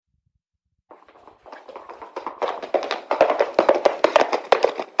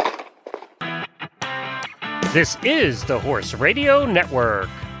This is the Horse Radio Network.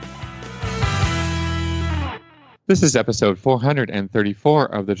 This is episode 434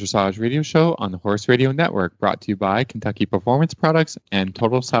 of the Dressage Radio Show on the Horse Radio Network, brought to you by Kentucky Performance Products and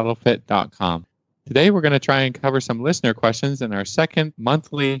TotalSaddleFit.com. Today we're going to try and cover some listener questions in our second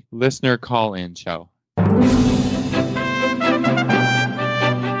monthly listener call-in show.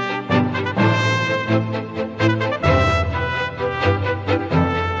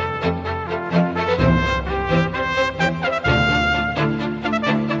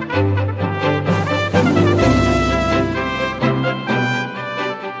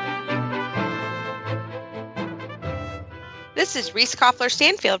 This is Reese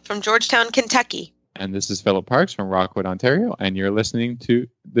Koffler-Stanfield from Georgetown, Kentucky. And this is Philip Parks from Rockwood, Ontario, and you're listening to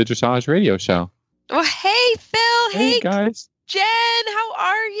the Dressage Radio Show. Well, hey, Phil. Hey, guys. Jen, how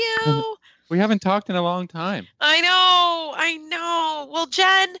are you? We haven't talked in a long time. I know. Well,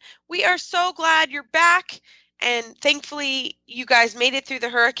 Jen, we are so glad you're back. And thankfully, you guys made it through the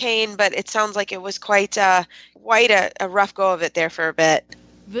hurricane, but it sounds like it was quite a rough go of it there for a bit.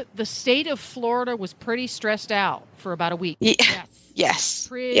 The state of Florida was pretty stressed out for about a week. Yes.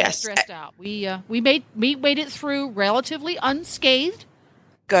 Pretty stressed out. We made it through relatively unscathed.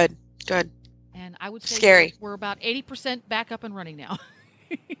 Good. And I would say scary. We're about 80% back up and running now.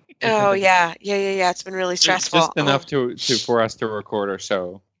 Oh yeah. It's been really stressful. Just enough for us to record our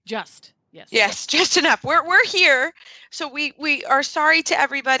show. Yes, just enough. We're here. So we are sorry to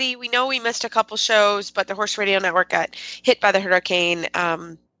everybody. We know we missed a couple shows, but the Horse Radio Network got hit by the hurricane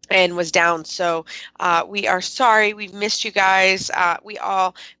and was down. So we are sorry. We've missed you guys. We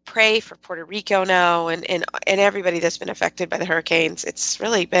all pray for Puerto Rico now and everybody that's been affected by the hurricanes. It's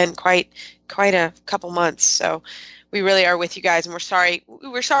really been quite a couple months. So we really are with you guys, and we're sorry.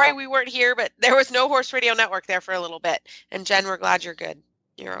 We're sorry we weren't here, but there was no Horse Radio Network there for a little bit. And Jen, we're glad you're good.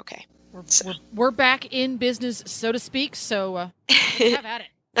 You're okay. We're back in business, so to speak, so let's have at it.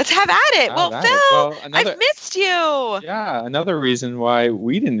 Let's have at it. Well, Phil, I've missed you. Yeah, another reason why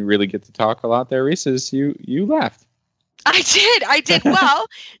we didn't really get to talk a lot there, Reese, is you left. I did. Well,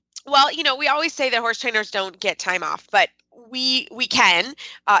 we always say that horse trainers don't get time off, but we can.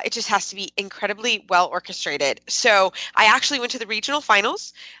 It just has to be incredibly well orchestrated. So I actually went to the regional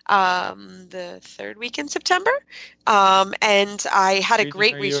finals the third week in September, and I had a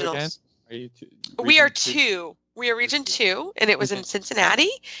great regionals. We are two. We are Region 2, and it was in Cincinnati,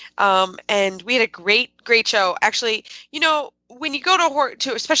 and we had a great show. Actually, when you go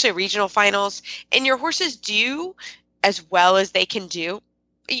to especially regional finals, and your horses do as well as they can do,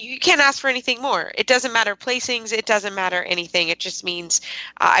 you can't ask for anything more. It doesn't matter placings. It doesn't matter anything. It just means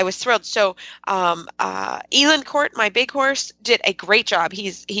I was thrilled. So Elon Court, my big horse, did a great job. He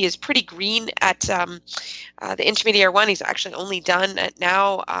is pretty green at the Intermediate 1. He's actually only done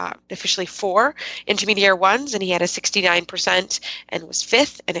now officially 4 Intermediate 1s, and he had a 69% and was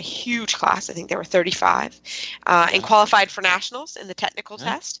 5th in a huge class. I think there were 35 and qualified for nationals in the technical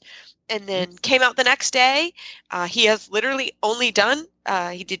test. And then came out the next day. He has literally only done,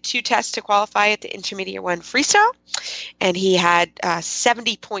 he did 2 tests to qualify at the Intermediate 1 freestyle. And he had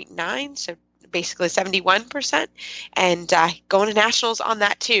 70.9, so basically 71%. And going to nationals on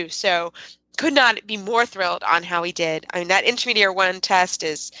that too. So could not be more thrilled on how he did. I mean, that Intermediate 1 test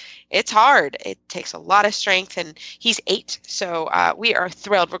it's hard. It takes a lot of strength, and he's 8. So we are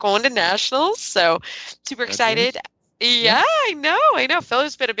thrilled. We're going to nationals. So super excited. Yeah, I know. Phil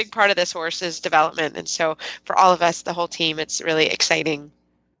has been a big part of this horse's development. And so for all of us, the whole team, it's really exciting.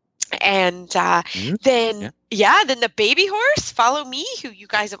 And then the baby horse, Follow Me, who you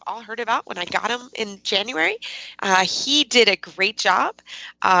guys have all heard about when I got him in January. He did a great job.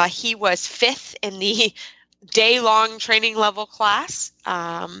 He was 5th in the day-long training level class,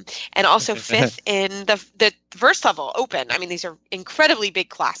 and also 5th in the first level open. I mean, these are incredibly big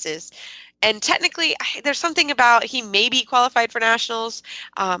classes. And technically, there's something about he may be qualified for nationals.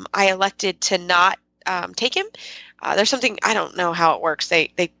 I elected to not take him. There's something, I don't know how it works.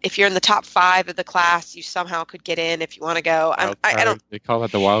 They if you're in the top 5 of the class, you somehow could get in if you want to go. I don't. They call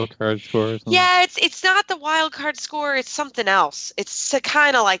that the wild card score or something? Yeah, it's not the wild card score. It's something else. It's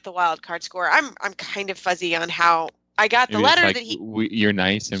kind of like the wild card score. I'm kind of fuzzy on how. I got the Maybe letter like, that you're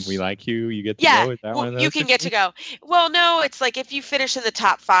nice and we like you. You get to yeah, go. Is that one of those? You can get to go. Well, no, it's like if you finish in the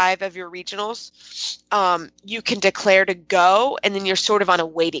top 5 of your regionals, you can declare to go, and then you're sort of on a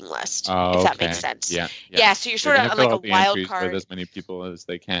waiting list. If that makes sense. Yeah. So you're sort of on like a wild card. With as many people as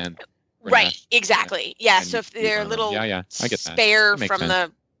they can. Right. Exactly. Yeah. So if they're a little I get spare that from sense.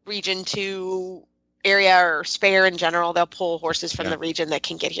 the Region 2 area or spare in general, they'll pull horses from the region that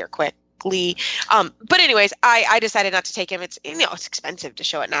can get here quick. quickly. But anyways, I decided not to take him. It's it's expensive to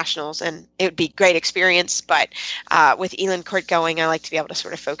show at nationals, and it would be a great experience. But with Elin Court going, I like to be able to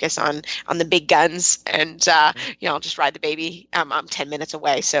sort of focus on the big guns, and I'll just ride the baby. I'm 10 minutes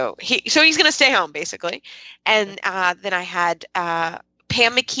away, so he's going to stay home basically. And then I had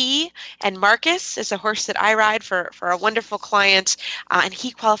Pam McKee and Marcus is a horse that I ride for a wonderful client, and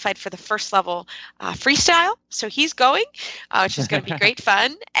he qualified for the first level freestyle. So he's going, which is going to be great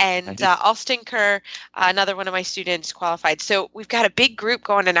fun. And Alston Kerr, another one of my students, qualified. So we've got a big group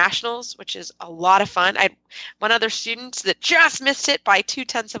going to nationals, which is a lot of fun. I had one other student that just missed it by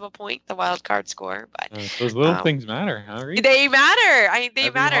 0.2 of a point, the wild card score. But those little things matter, huh? They matter. They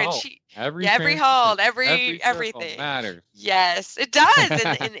matter. Hole. And every hold, everything matters. Yes, it does.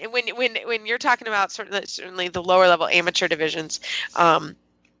 and when you're talking about certainly the lower level amateur divisions,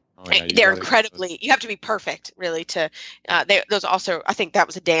 they're incredibly. You have to be perfect, really. Those also. I think that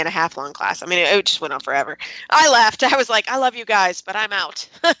was a day and a half long class. I mean, it just went on forever. I left. I was like, I love you guys, but I'm out.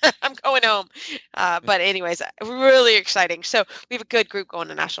 I'm going home. But anyways, really exciting. So we have a good group going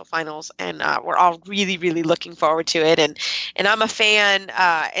to national finals, and we're all really, really looking forward to it. And I'm a fan.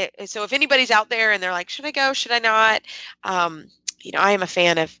 So if anybody's out there and they're like, should I go? Should I not? I am a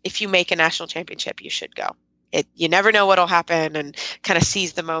fan of, if you make a national championship, you should go. You never know what'll happen, and kind of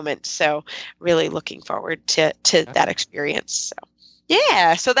seize the moment. So really looking forward to that experience. So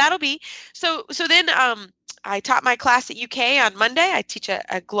yeah, so that'll be so then I taught my class at UK on Monday. I teach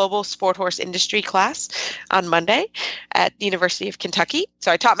a global sport horse industry class on Monday at the University of Kentucky. So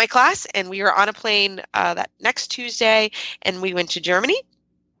I taught my class, and we were on a plane that next Tuesday, and we went to Germany.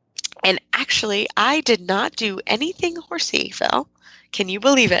 And actually, I did not do anything horsey, Phil. Can you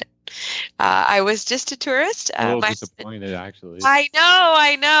believe it? I was just a tourist. A little disappointed, actually. I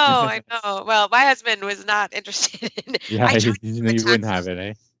know. Well, my husband was not interested in it. Yeah, you wouldn't have it,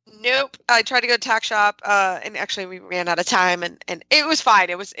 eh? Nope. I tried to go to tack shop, and actually we ran out of time, and it was fine.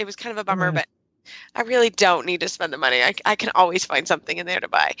 It was kind of a bummer, but I really don't need to spend the money. I can always find something in there to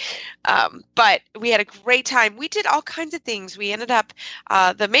buy. But we had a great time. We did all kinds of things. We ended up,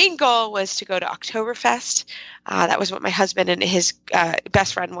 the main goal was to go to Oktoberfest. That was what my husband and his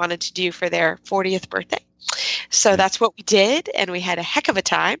best friend wanted to do for their 40th birthday. So that's what we did, and we had a heck of a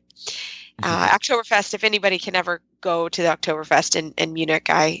time. Oktoberfest, if anybody can ever go to the Oktoberfest in Munich,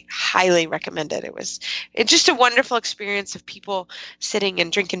 I highly recommend it. It's just a wonderful experience of people sitting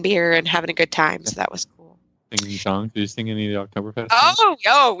and drinking beer and having a good time. So that was cool. Singing songs? Did you sing any of the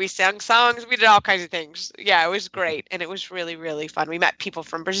Oktoberfest? We sang songs. We did all kinds of things. Yeah, it was great. And it was really, really fun. We met people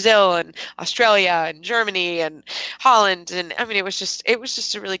from Brazil and Australia and Germany and Holland. And I mean, it was just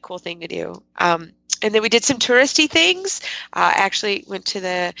a really cool thing to do. And then we did some touristy things. I actually went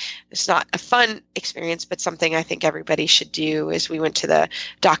to it's not a fun experience, but something I think everybody should do, is we went to the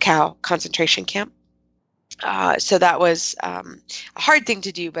Dachau concentration camp. So that was a hard thing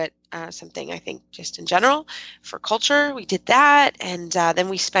to do, but something I think just in general for culture, we did that. And then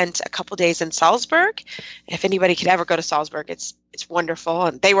we spent a couple days in Salzburg. If anybody could ever go to Salzburg, it's wonderful.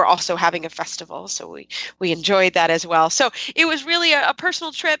 And they were also having a festival, so we enjoyed that as well. So it was really a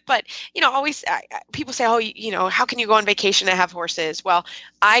personal trip, but always people say, how can you go on vacation and have horses? Well,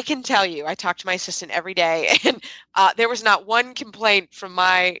 I can tell you, I talk to my assistant every day, and there was not one complaint from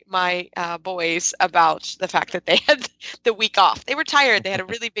my boys about the fact that they had the week off. They were tired. They had a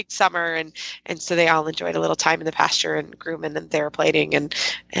really big summer, and so they all enjoyed a little time in the pasture and grooming and therapolating,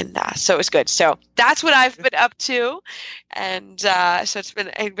 and so it was good. So that's what I've been up to, and so it's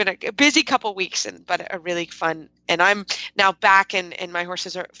been a busy couple weeks, but a really fun. And I'm now back, and my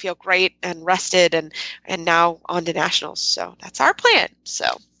horses feel great and rested, and now on to nationals. So that's our plan. So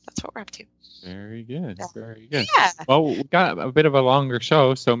that's what we're up to. Very good. Very good. Yeah. Well, we got a bit of a longer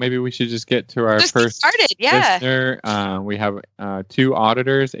show, so maybe we should just get to our first listener. We have 2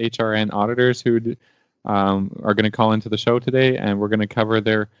 auditors, HRN auditors, who are going to call into the show today, and we're going to cover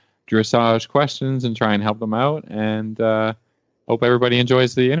their dressage questions and try and help them out. And hope everybody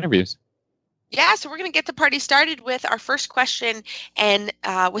enjoys the interviews. Yeah, so we're going to get the party started with our first question, and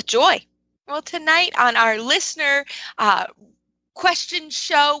with Joy. Well, tonight on our listener question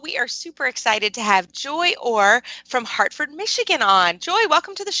show, we are super excited to have Joy Orr from Hartford, Michigan on. Joy,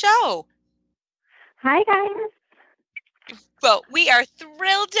 welcome to the show. Hi, guys. Well, we are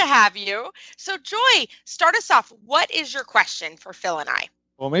thrilled to have you. So, Joy, start us off. What is your question for Phil and I?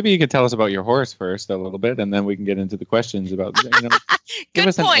 Well, maybe you could tell us about your horse first a little bit, and then we can get into the questions about, give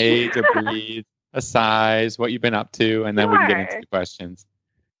us an age, a breed, a size, what you've been up to, and then we can get into the questions.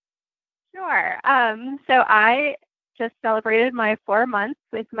 Sure. So I just celebrated my 4 months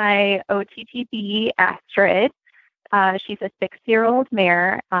with my OTTB Astrid. She's a 6-year-old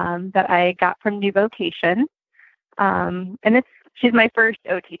mare that I got from New Vocation. And she's my first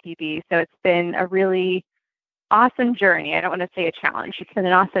OTTB, so it's been a really awesome journey. I don't want to say a challenge. It's been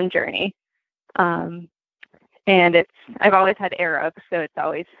an awesome journey. And I've always had Arab, so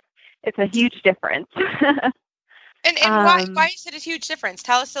it's a huge difference. And why is it a huge difference?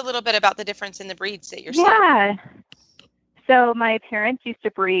 Tell us a little bit about the difference in the breeds that you're seeing. Yeah. So my parents used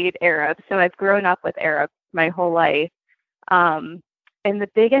to breed Arab, so I've grown up with Arab my whole life. And the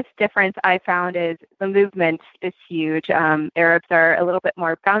biggest difference I found is the movement is huge. Arabs are a little bit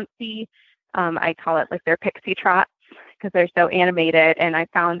more bouncy. I call it like their pixie trots because they're so animated. And I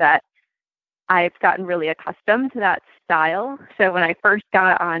found that I've gotten really accustomed to that style. So when I first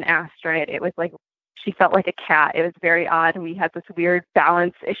got on Astrid, it was like she felt like a cat. It was very odd. And we had this weird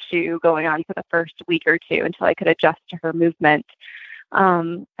balance issue going on for the first week or two until I could adjust to her movement.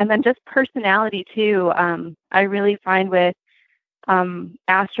 And then just personality too. I really find with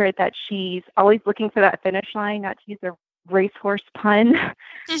Astrid that she's always looking for that finish line, not to use a racehorse pun.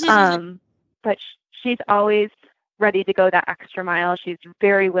 But she's always ready to go that extra mile. She's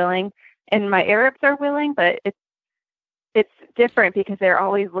very willing. And my Arabs are willing, but it's different because they're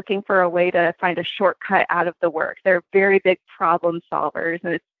always looking for a way to find a shortcut out of the work. They're very big problem solvers,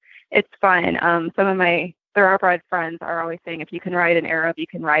 and it's fun. Some of my thoroughbred friends are always saying, if you can ride an Arab, you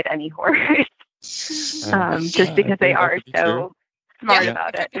can ride any horse. Just because they are so smart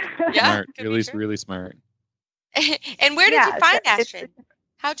about it. Smart, really smart. And where did you find Astrid?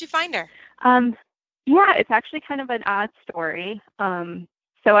 How'd you find her? Yeah, it's actually kind of an odd story.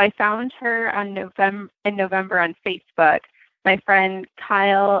 So I found her in November on Facebook. My friend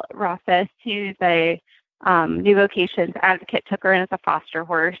Kyle Rothfuss, who's a New Vocations advocate, took her in as a foster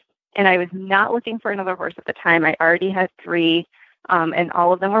horse. And I was not looking for another horse at the time. I already had 3, and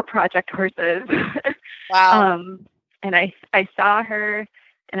all of them were project horses. Wow. And I saw her,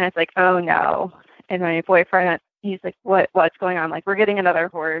 and I was like, oh no. And my boyfriend, he's like, what's going on? Like, we're getting another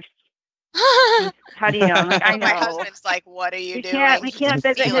horse. How do you know? I'm like, I know. My husband's like, what are you doing? We can't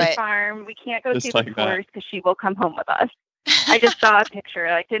visit his farm. We can't go see the horse because she will come home with us. I just saw a picture.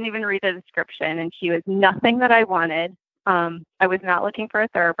 I didn't even read the description, and she was nothing that I wanted. I was not looking for a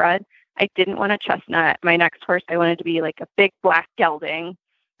thoroughbred. I didn't want a chestnut. My next horse, I wanted to be like a big black gelding.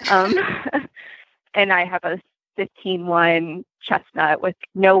 And I have a 15-1 chestnut with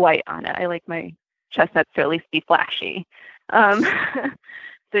no white on it. I like my chestnuts to at least be flashy.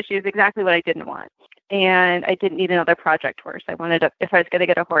 So she was exactly what I didn't want. And I didn't need another project horse. If I was going to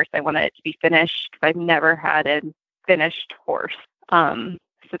get a horse, I wanted it to be finished because I've never had a finished horse. So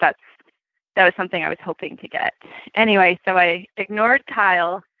that was something I was hoping to get. Anyway, so I ignored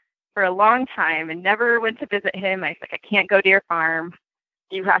Kyle for a long time and never went to visit him. I was like, I can't go to your farm.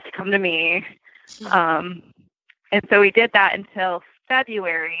 You have to come to me. And so we did that until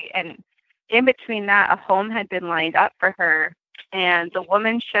February. And in between that, a home had been lined up for her. And the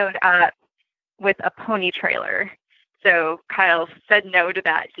woman showed up with a pony trailer. So Kyle said no to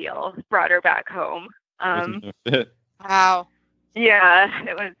that deal, brought her back home. Wow. Yeah,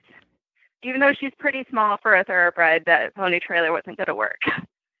 it was, even though she's pretty small for a thoroughbred, that pony trailer wasn't going to work.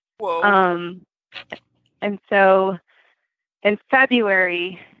 Whoa. And so in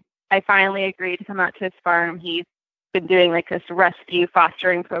February, I finally agreed to come out to his farm. He's been doing like this rescue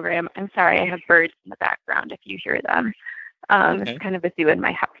fostering program. I'm sorry, I have birds in the background if you hear them. Okay. It's kind of a zoo in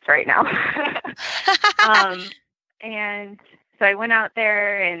my house right now. And so I went out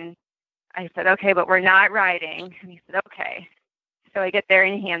there and I said, okay, but we're not riding. And he said, okay. So I get there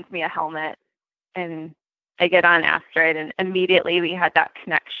and he hands me a helmet and I get on Astrid, and immediately we had that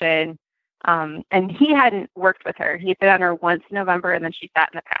connection. And he hadn't worked with her. He'd been on her once in November and then she sat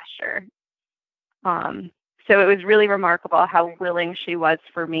in the pasture. So it was really remarkable how willing she was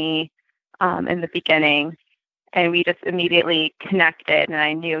for me in the beginning. And we just immediately connected, and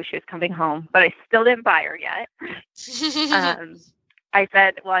I knew she was coming home, but I still didn't buy her yet. I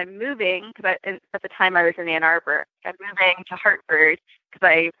said, well, I'm moving, because at the time I was in Ann Arbor. I'm moving to Hartford because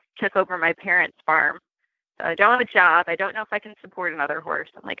I took over my parents' farm. So I don't have a job. I don't know if I can support another horse.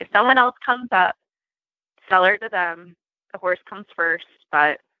 I'm like, if someone else comes up, sell her to them. The horse comes first,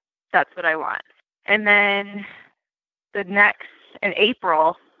 but that's what I want. And then in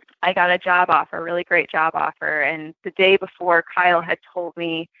April, I got a job offer, a really great job offer. And the day before, Kyle had told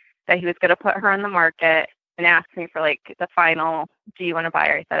me that he was going to put her on the market and asked me for like the final, do you want to buy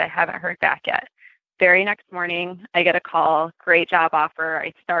her? I said, I haven't heard back yet. Very next morning, I get a call, great job offer.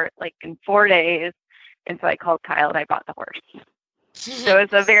 I start like in 4 days. And so I called Kyle and I bought the horse. So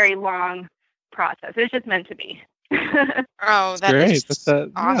it was a very long process. It was just meant to be. Oh, that's great.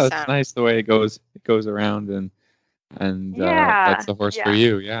 awesome. Yeah, it's nice the way it goes around. And and Yeah, that's the horse for yeah.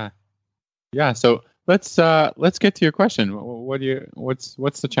 you. Yeah, yeah. So let's get to your question. What's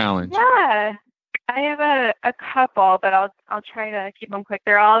the challenge? Yeah, I have a couple, but I'll try to keep them quick.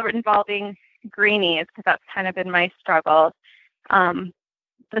 They're all involving greenies because that's kind of been my struggle.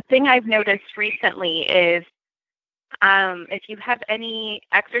 The thing I've noticed recently is if you have any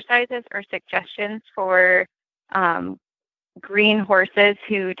exercises or suggestions for green horses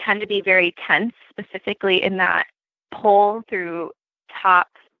who tend to be very tense, specifically in that pull through top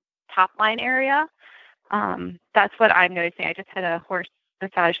line area. That's what I'm noticing. I just had a horse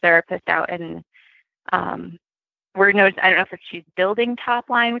massage therapist out, and we're noticing. I don't know if she's building top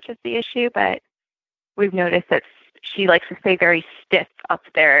line, which is the issue, but we've noticed that she likes to stay very stiff up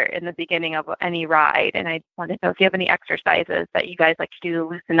there in the beginning of any ride. And I wanted to know if you have any exercises that you guys like to do to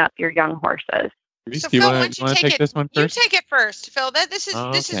loosen up your young horses. Reese, So do you Phil, why want don't to you take this one You first? take it first, Phil. This is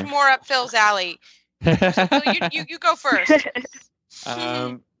Oh, this is okay. more up Phil's alley. So Phil, you go first.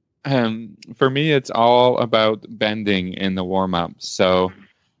 For me, it's all about bending in the warm up. So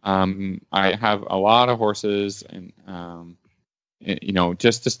I have a lot of horses, and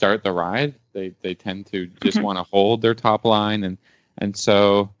just to start the ride, they tend to just want to hold their top line, and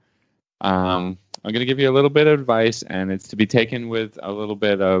so I'm going to give you a little bit of advice, and it's to be taken with a little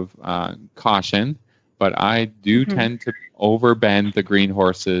bit of caution. But I do tend to overbend the green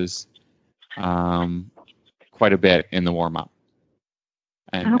horses quite a bit in the warm up.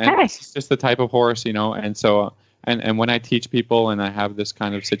 And this is just the type of horse, and so and when I teach people and I have this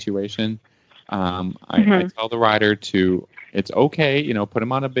kind of situation, I tell the rider it's okay, put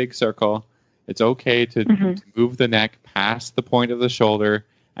them on a big circle. It's okay to move the neck past the point of the shoulder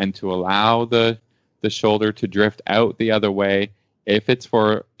and to allow the shoulder to drift out the other way if it's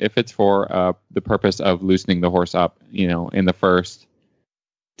for the purpose of loosening the horse up, in the first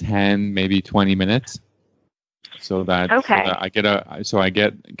 10, maybe 20 minutes. So that I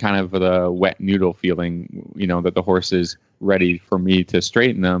get kind of the wet noodle feeling, that the horse is ready for me to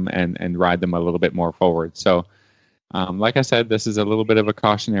straighten them and ride them a little bit more forward. So, like I said, this is a little bit of a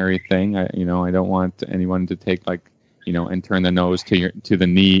cautionary thing. I don't want anyone to take and turn the nose to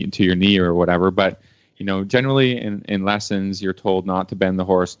your knee or whatever. But generally in lessons, you're told not to bend the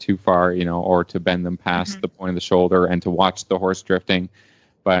horse too far, or to bend them past the point of the shoulder and to watch the horse drifting.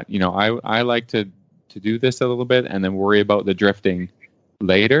 But I like to do this a little bit and then worry about the drifting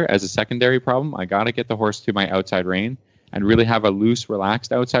later as a secondary problem. I got to get the horse to my outside rein and really have a loose,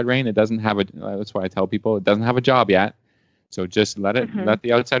 relaxed outside rein. It doesn't have that's why I tell people it doesn't have a job yet. So just let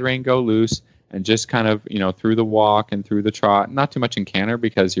the outside rein go loose and just kind of, through the walk and through the trot, not too much in canter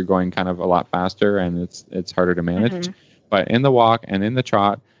because you're going kind of a lot faster and it's harder to manage, but in the walk and in the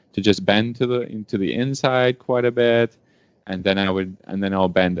trot to just bend to the inside quite a bit. And then I'll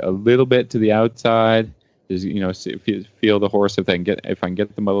bend a little bit to the outside. Just, feel the horse if I can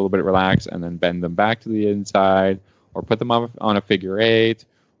get them a little bit relaxed, and then bend them back to the inside, or put them on a figure eight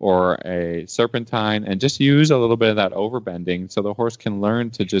or a serpentine, and just use a little bit of that overbending so the horse can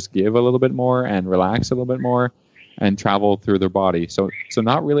learn to just give a little bit more and relax a little bit more, and travel through their body. So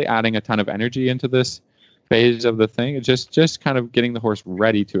not really adding a ton of energy into this phase of the thing. It's just kind of getting the horse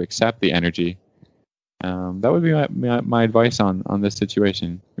ready to accept the energy. That would be my advice on this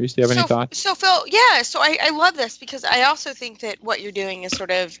situation. Reese, do you have any thoughts? So Phil, yeah. So I love this because I also think that what you're doing is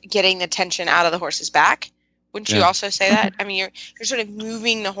sort of getting the tension out of the horse's back. Wouldn't you also say that? I mean, you're sort of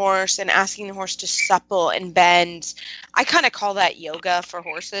moving the horse and asking the horse to supple and bend. I kind of call that yoga for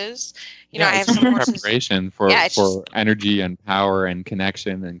horses. I have some horses. Preparation for energy and power and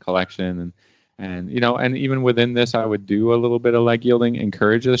connection and collection and even within this, I would do a little bit of leg yielding,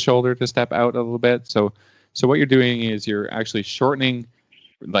 encourage the shoulder to step out a little bit. So what you're doing is you're actually shortening,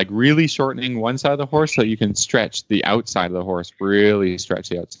 really shortening one side of the horse so you can stretch the outside of the horse, really stretch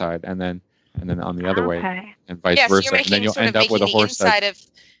the outside, and then on the other way, and vice versa. So you're and then you'll sort end of up with a horse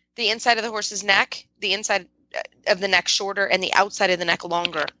the inside of the horse's neck, the inside of the neck shorter, and the outside of the neck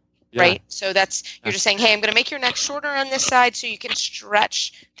longer. Yeah. Right. So you're just saying, hey, I'm going to make your neck shorter on this side so you can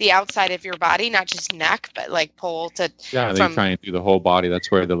stretch the outside of your body, not just neck, but pull to. Yeah, you're trying to do the whole body. That's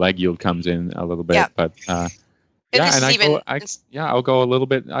where the leg yield comes in a little bit. Yeah. But I'll go a little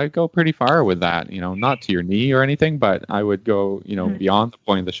bit. I go pretty far with that. Not to your knee or anything, but I would go, beyond the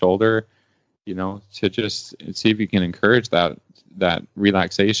point of the shoulder. To just see if you can encourage that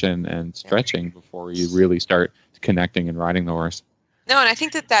relaxation and stretching before you really start connecting and riding the horse. No, and I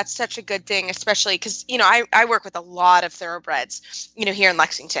think that that's such a good thing, especially because, I work with a lot of thoroughbreds, here in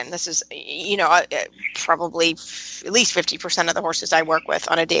Lexington. This is, probably at least 50% of the horses I work with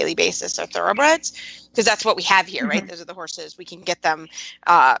on a daily basis are thoroughbreds because that's what we have here, right? Those are the horses. We can get them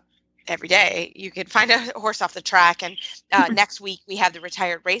every day. You could find a horse off the track. And next week we have the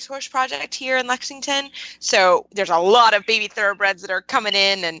Retired Racehorse Project here in Lexington. So there's a lot of baby thoroughbreds that are coming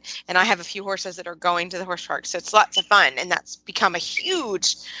in, and I have a few horses that are going to the horse park. So it's lots of fun, and that's become a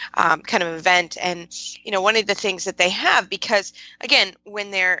huge kind of event. And one of the things that they have, because again,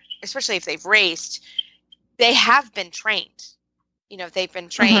 when they're, especially if they've raced, they have been trained. They've been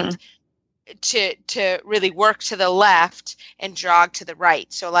trained to really work to the left and jog to the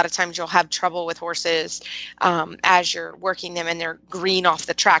right. So a lot of times you'll have trouble with horses as you're working them and they're green off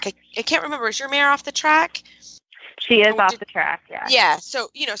the track. I can't remember, is your mare off the track? She is off the track, yeah. Yeah. So,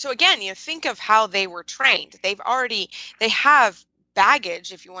 so again, think of how they were trained. They have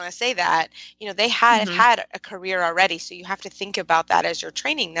baggage, if you want to say that. They have had a career already. So you have to think about that as you're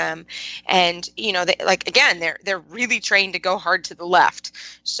training them. And, they're really trained to go hard to the left.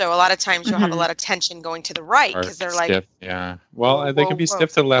 So a lot of times you'll have a lot of tension going to the right because they're stiff, like, yeah. Well, they can be stiff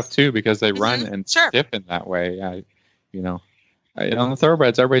to the left too because they run and stiff in that way. On the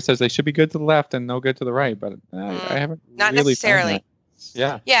thoroughbreds, everybody says they should be good to the left and no good to the right, but I haven't not really necessarily.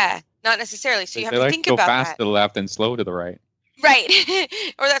 Yeah. Yeah, not necessarily. So you have to think about that. They like to go fast to the left and slow to the right. Right.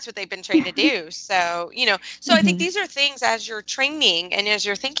 Or that's what they've been trained to do. So, I think these are things as you're training and as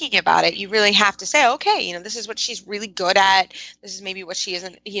you're thinking about it, you really have to say, okay, this is what she's really good at. This is maybe what she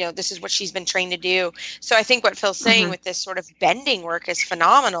isn't, this is what she's been trained to do. So I think what Phil's saying with this sort of bending work is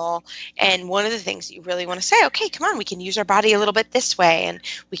phenomenal. And one of the things that you really want to say, okay, come on, we can use our body a little bit this way and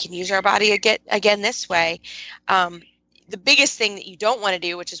we can use our body again this way. The biggest thing that you don't want to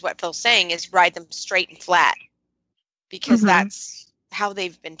do, which is what Phil's saying, is ride them straight and flat. Because that's how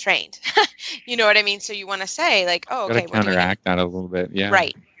they've been trained. You know what I mean? So you want to say like, oh, okay, we're counteract that a little bit, yeah.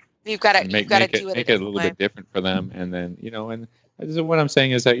 Right. You've got to do it. Make it a little bit different for them, and then and this is what I'm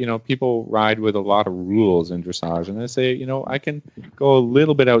saying is that people ride with a lot of rules in dressage, and they say I can go a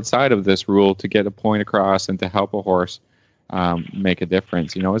little bit outside of this rule to get a point across and to help a horse make a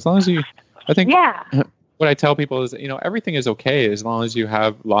difference. As long as I think. Yeah. What I tell people is everything is okay as long as you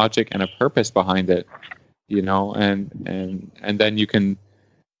have logic and a purpose behind it. And then you can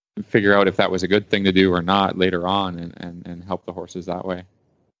figure out if that was a good thing to do or not later on and help the horses that way.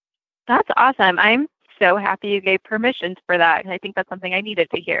 That's awesome. I'm so happy you gave permissions for that. I think that's something I needed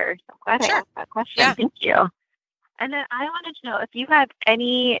to hear. So I'm glad I asked that question. Yeah. Thank you. And then I wanted to know if you have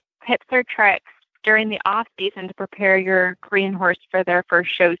any tips or tricks during the off season to prepare your Korean horse for their first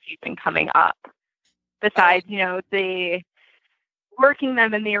show season coming up. Besides, the working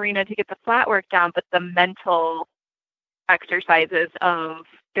them in the arena to get the flat work down, but the mental exercises of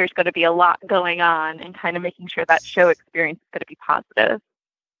there's going to be a lot going on and kind of making sure that show experience is going to be positive.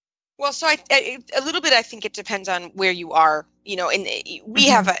 Well, so a little bit, I think it depends on where you are, and we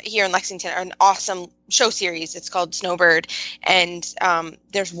have here in Lexington an awesome show series. It's called Snowbird, and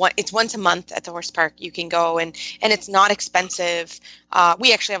it's once a month at the horse park. You can go and it's not expensive.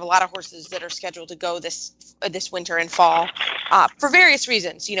 We actually have a lot of horses that are scheduled to go this winter and fall for various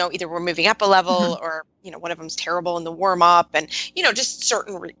reasons. Either we're moving up a level or, one of them's terrible in the warm up and, just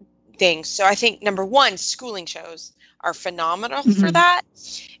certain things. So I think number one, schooling shows are phenomenal for that.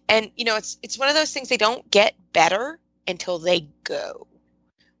 And, it's one of those things, they don't get better until they go.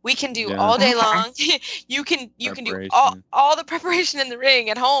 We can do all day long. You can do all the preparation in the ring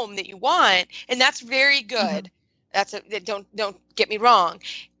at home that you want. And that's very good. Don't get me wrong.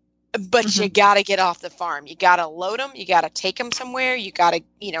 But you got to get off the farm. You got to load them. You got to take them somewhere. You got to,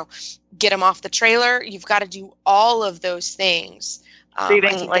 get them off the trailer. You've got to do all of those things. So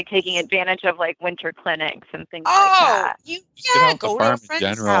even taking advantage of winter clinics and things like that. Go to to a friend's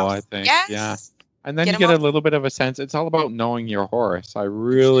general, house. I think. Yes. Yeah. And then you get a little bit of a sense. It's all about knowing your horse. I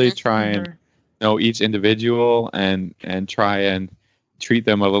really try and know each individual and try and treat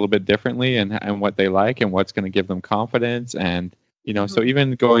them a little bit differently and what they like and what's going to give them confidence. And, so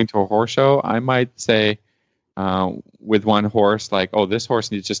even going to a horse show, I might say with one horse, this horse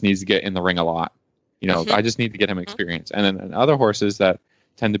just needs to get in the ring a lot. I just need to get him experience. And then other horses that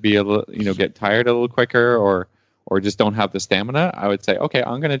tend to be a little, get tired a little quicker or just don't have the stamina, I would say, okay,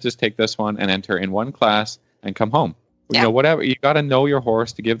 I'm going to just take this one and enter in one class and come home. Yeah. Whatever. You got to know your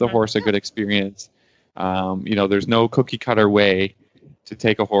horse to give the horse a good experience. There's no cookie cutter way to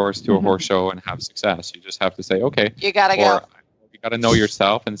take a horse to a horse show and have success. You just have to say, okay, you got to go. You got to know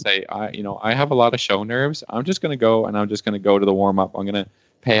yourself and say, I have a lot of show nerves. I'm just going to go and I'm just going to go to the warm up. I'm going to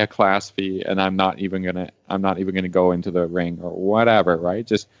pay a class fee and I'm not even going to go into the ring or whatever, right?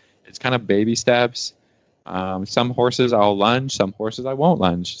 Just, it's kind of baby steps. Some horses I'll lunge, some horses I won't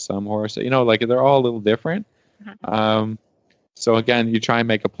lunge. Some horses, they're all a little different. So again, you try and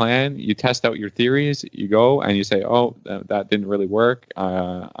make a plan. You test out your theories. You go and you say, "Oh, that didn't really work.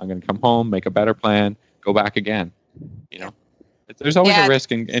 I'm going to come home, make a better plan, go back again." You know, there's always a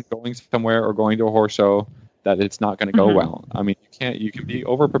risk in going somewhere or going to a horse show that it's not going to go well. I mean, you can be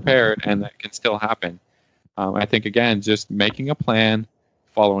over prepared, and that can still happen. I think again, just making a plan,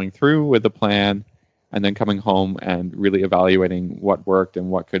 following through with the plan, and then coming home and really evaluating what worked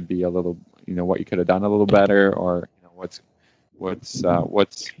and what could be a little, what you could have done a little better, or what's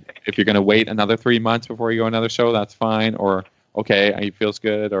if you're going to wait another 3 months before you go another show, that's fine. Or okay, it feels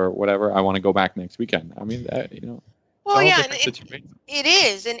good, or whatever. I want to go back next weekend. I mean, Well, yeah, and it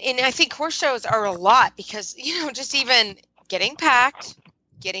is, and I think horse shows are a lot because just even getting packed,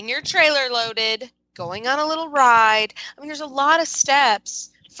 getting your trailer loaded, going on a little ride. I mean, there's a lot of steps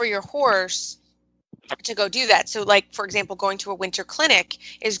for your horse to go do that. So like, for example, going to a winter clinic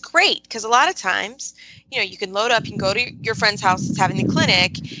is great because a lot of times, you can load up, you can go to your friend's house that's having the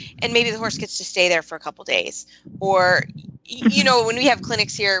clinic, and maybe the horse gets to stay there for a couple days. Or, when we have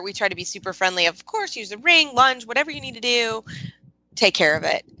clinics here, we try to be super friendly. Of course, use the ring, lunge, whatever you need to do, take care of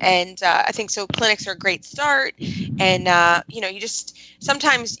it. And I think so clinics are a great start. And, you just,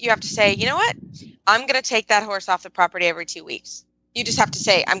 sometimes you have to say, you know what, I'm going to take that horse off the property every 2 weeks. You just have to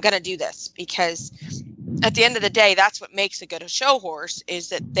say, I'm going to do this, because at the end of the day, that's what makes a good show horse, is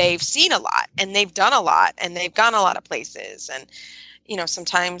that they've seen a lot and they've done a lot and they've gone a lot of places. And,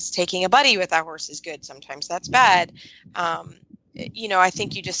 sometimes taking a buddy with that horse is good. Sometimes that's bad. I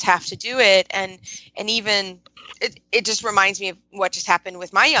think you just have to do it. And even it just reminds me of what just happened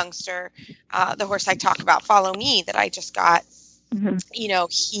with my youngster, the horse I talk about, Follow Me, that I just got.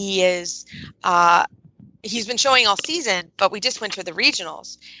 He is, he's been showing all season, but we just went to the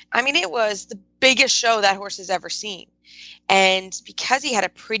regionals. I mean, it was the biggest show that horse has ever seen. And because he had a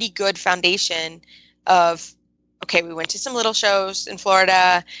pretty good foundation of, okay, we went to some little shows in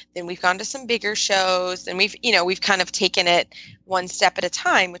Florida, then we've gone to some bigger shows, and we've kind of taken it one step at a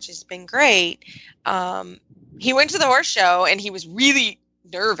time, which has been great. He went to the horse show and he was really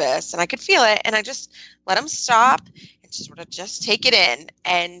nervous, and I could feel it. And I just let him stop and sort of just take it in.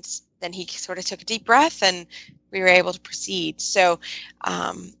 And then he sort of took a deep breath and we were able to proceed. So,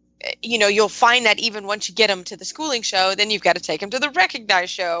 you'll find that even once you get him to the schooling show, then you've got to take him to the recognized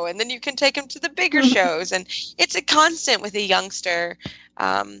show, and then you can take him to the bigger shows. And it's a constant with a youngster.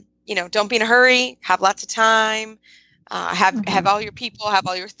 Don't be in a hurry, have lots of time, have all your people, have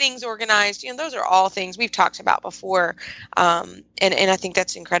all your things organized. Those are all things we've talked about before. And I think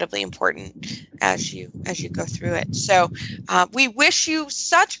that's incredibly important as you go through it. So we wish you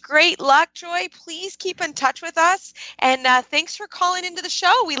such great luck, Joy. Please keep in touch with us. And thanks for calling into the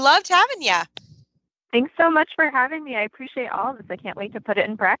show. We loved having you. Thanks so much for having me. I appreciate all of this. I can't wait to put it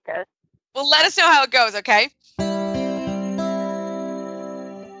in practice. Well, let us know how it goes, okay?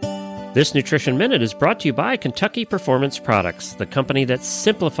 This Nutrition Minute is brought to you by Kentucky Performance Products, the company that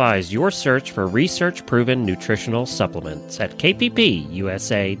simplifies your search for research-proven nutritional supplements at kppusa.com.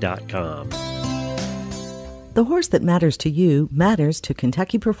 The horse that matters to you matters to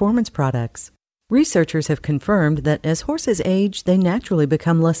Kentucky Performance Products. Researchers have confirmed that as horses age, they naturally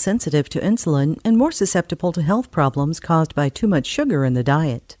become less sensitive to insulin and more susceptible to health problems caused by too much sugar in the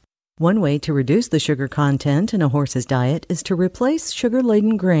diet. One way to reduce the sugar content in a horse's diet is to replace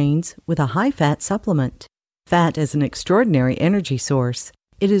sugar-laden grains with a high-fat supplement. Fat is an extraordinary energy source.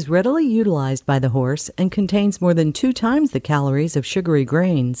 It is readily utilized by the horse and contains more than 2 times the calories of sugary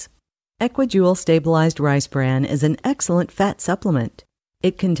grains. Equijewel Stabilized Rice Bran is an excellent fat supplement.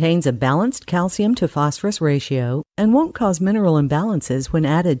 It contains a balanced calcium to phosphorus ratio and won't cause mineral imbalances when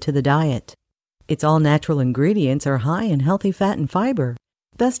added to the diet. Its all-natural ingredients are high in healthy fat and fiber.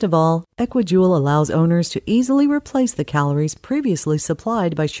 Best of all, Equijewel allows owners to easily replace the calories previously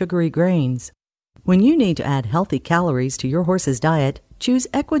supplied by sugary grains. When you need to add healthy calories to your horse's diet, choose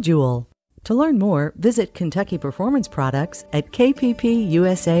Equijewel. To learn more, visit Kentucky Performance Products at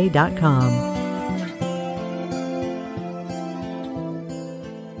kppusa.com.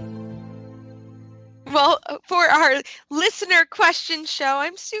 Well, for our listener question show,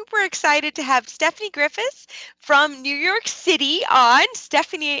 I'm super excited to have Stephanie Griffiths from New York City on.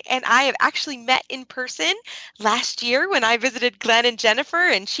 Stephanie and I have actually met in person last year when I visited Glenn and Jennifer,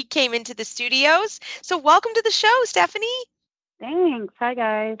 and she came into the studios. So welcome to the show, Stephanie. Thanks. Hi,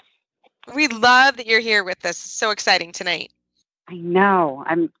 guys. We love that you're here with us. It's so exciting tonight. I know.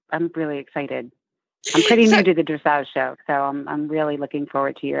 I'm really excited. I'm pretty new to the dressage show, so I'm really looking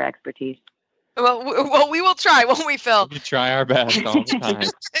forward to your expertise. Well, we will try, won't we, Phil? We try our best all the time.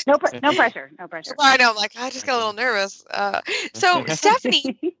 No pressure. No pressure. I know. I'm like, I just got a little nervous. So,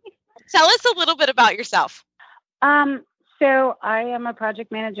 Stephanie, tell us a little bit about yourself. So I am a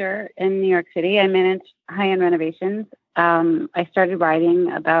project manager in New York City. I manage high-end renovations. I started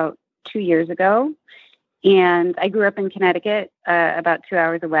riding about 2 years ago, and I grew up in Connecticut, about 2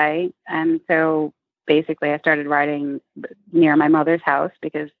 hours away. And so basically I started riding near my mother's house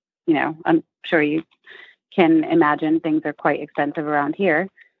because, I'm sure you can imagine things are quite expensive around here.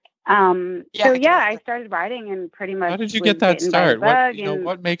 I started riding and pretty much. How did you was get that bitten by the start? bug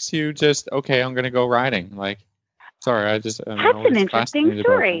What makes you just, okay, I'm going to go riding? Like, sorry, That's an interesting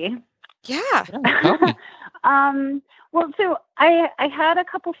story. Yeah. Tell me. So I had a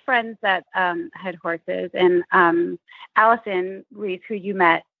couple friends that had horses, and Allison Reese, who you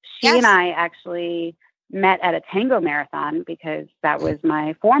met, she and I actually met at a tango marathon because that was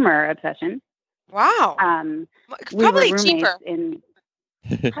my former obsession. Wow. We Probably were cheaper.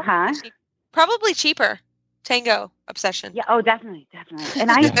 Probably cheaper. Tango obsession. Yeah. Oh, definitely.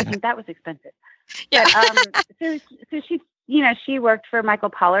 And I used to think that was expensive. Yeah. But, so she, she worked for Michael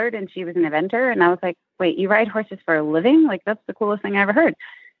Pollard, and she was an eventer, and I was like, wait, you ride horses for a living? Like, that's the coolest thing I ever heard.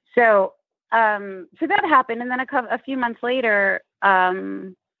 So that happened, and then a few months later,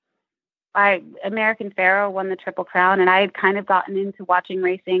 American Pharoah won the Triple Crown, and I had kind of gotten into watching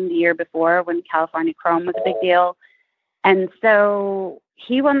racing the year before when California Chrome was a big deal. And so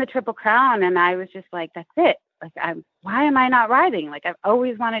he won the Triple Crown, and I was just like, that's it. Like, why am I not riding? Like, I've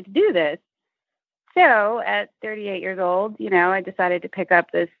always wanted to do this. So at 38 years old, I decided to pick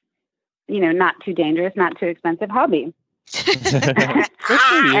up this, not too dangerous, not too expensive hobby. Good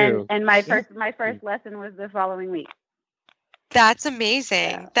for you. And my first lesson was the following week. That's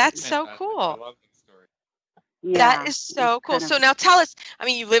amazing. Yeah. That's so cool. I love that story. Yeah, that is so cool. kind of- So now tell us,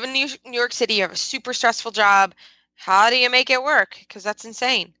 you live in New York City, you have a super stressful job. How do you make it work? Because that's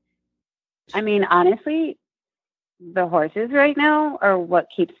insane. Honestly, the horses right now are what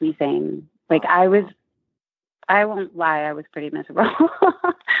keeps me sane. Like, I won't lie, I was pretty miserable.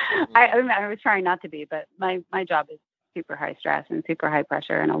 I was trying not to be, but my job is super high stress and super high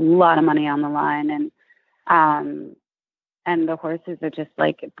pressure and a lot of money on the line. And the horses are just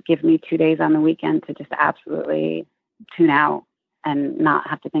like, give me 2 days on the weekend to just absolutely tune out and not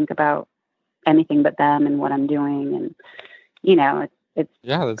have to think about anything but them and what I'm doing. And,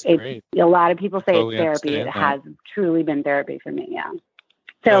 that's great. A lot of people say Totally it's therapy. It understand has truly been therapy for me. Yeah.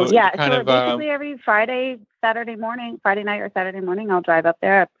 So basically every Friday night or Saturday morning, I'll drive up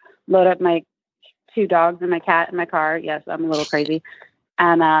there, load up my 2 dogs and my cat in my car. Yes, I'm a little crazy.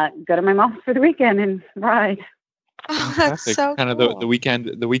 And go to my mom's for the weekend and ride. Oh, that's so kind cool. of the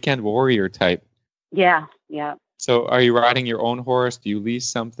weekend warrior type. Yeah. So are you riding your own horse? Do you lease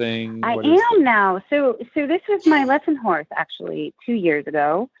something? I am now. So this was my lesson horse actually 2 years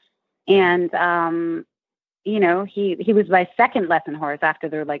ago. And, he was my second lesson horse after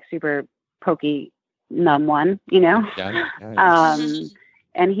their like super pokey numb one, Yeah.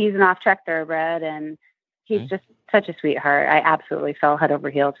 And he's an off-track thoroughbred, and he's just such a sweetheart. I absolutely fell head over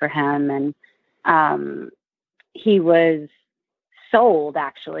heels for him. And, he was sold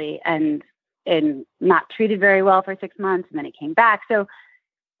actually and not treated very well for 6 months, and then he came back. So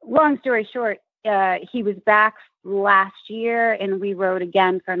long story short, he was back last year, and we rode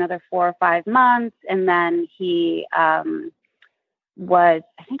again for another 4 or 5 months. And then he I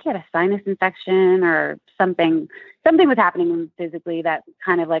think he had a sinus infection or something was happening physically that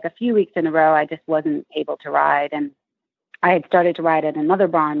kind of like a few weeks in a row, I just wasn't able to ride. And I had started to ride at another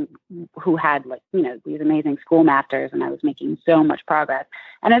barn who had these amazing schoolmasters, and I was making so much progress.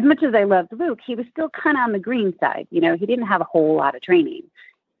 And as much as I loved Luke, he was still kind of on the green side. He didn't have a whole lot of training.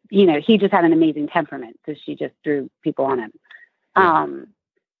 He just had an amazing temperament, so she just threw people on him.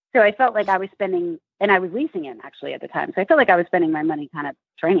 So I felt like I was spending, and I was leasing him actually at the time. So I felt like I was spending my money kind of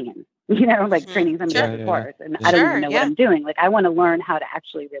training him, training somebody else's horse. And I don't even know what I'm doing. Like, I want to learn how to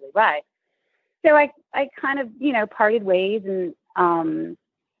actually really ride. So I kind of, parted ways, and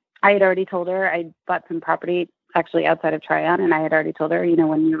I had already told her I bought some property actually outside of Tryon, and I had already told her,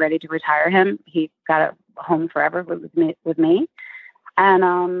 when you're ready to retire him, he got a home forever with me.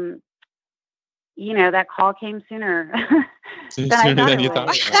 And, that call came sooner than I thought it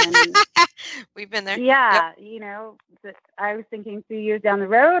would. We've been there. Yeah. Yep. I was thinking 2 years down the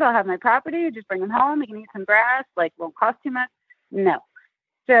road, I'll have my property, just bring him home. He can eat some grass, won't cost too much. No.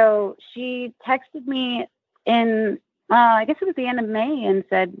 So she texted me in, I guess it was the end of May, and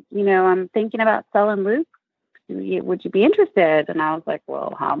said, I'm thinking about selling Luke. Would you be interested? And I was like,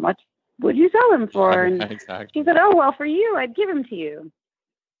 well, how much would you sell him for? And she said, oh, well, for you, I'd give him to you.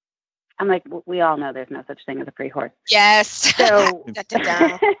 I'm like, well, we all know there's no such thing as a free horse. Yes. So,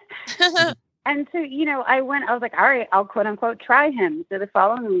 and so, I was like, all right, I'll quote unquote try him. So the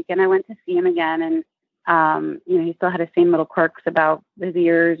following weekend I went to see him again, and He still had the same little quirks about his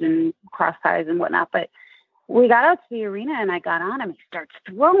ears and cross ties and whatnot. But we got out to the arena and I got on him. He starts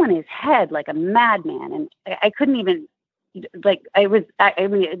throwing his head like a madman. And I couldn't even,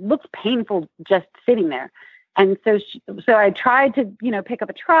 it looked painful just sitting there. And so I tried to, pick up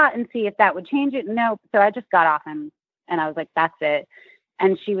a trot and see if that would change it. No. So I just got off him and I was like, that's it.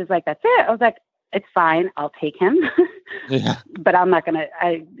 And she was like, that's it. I was like, it's fine. I'll take him. Yeah. But I'm not going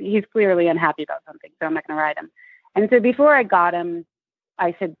to, he's clearly unhappy about something. So I'm not going to ride him. And so before I got him,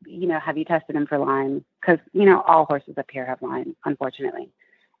 I said, have you tested him for Lyme? Because, all horses up here have Lyme, unfortunately.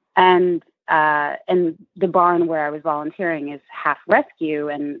 And the barn where I was volunteering is half rescue.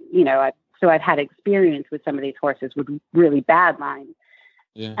 And, so I've had experience with some of these horses with really bad Lyme.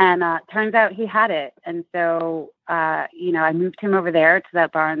 Yeah. And turns out he had it. And so, I moved him over there to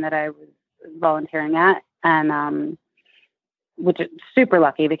that barn that I was volunteering at. And which is super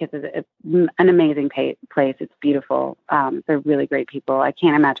lucky because it's an amazing place. It's beautiful. They're really great people. I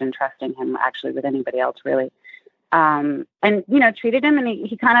can't imagine trusting him actually with anybody else really. And, treated him and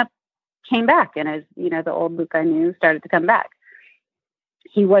he kind of came back and as, the old Luke I knew started to come back.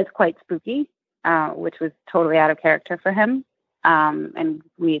 He was quite spooky, which was totally out of character for him. And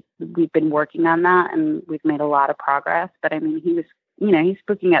we've been working on that and we've made a lot of progress, but I mean, he was, he's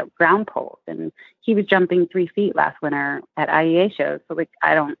spooking at ground poles and he was jumping 3 feet last winter at IEA shows. So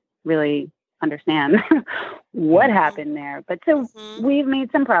I don't really understand what happened there, but so we've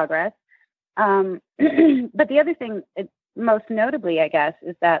made some progress. But the other thing, most notably, I guess,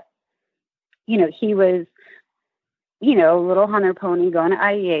 is that, he was, a little hunter pony going to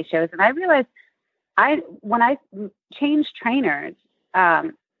IEA shows. And I realized when I changed trainers,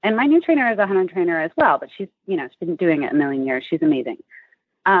 and my new trainer is a hunter trainer as well, but she's, she's been doing it a million years. She's amazing.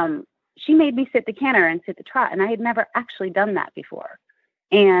 She made me sit the canter and sit the trot. And I had never actually done that before.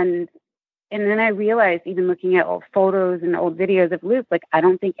 And then I realized, even looking at old photos and old videos of Luke, I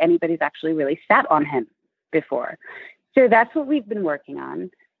don't think anybody's actually really sat on him before. So that's what we've been working on.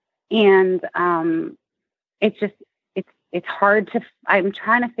 And it's hard I'm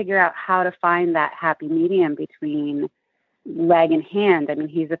trying to figure out how to find that happy medium between leg and hand. I mean,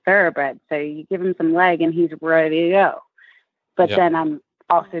 he's a thoroughbred, so you give him some leg and he's ready to go. But then I'm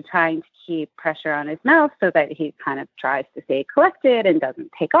also trying to keep pressure on his mouth so that he kind of tries to stay collected and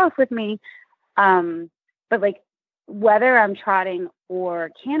doesn't take off with me. But whether I'm trotting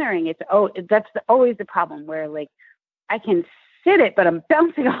or cantering, that's always the problem where I can sit it, but I'm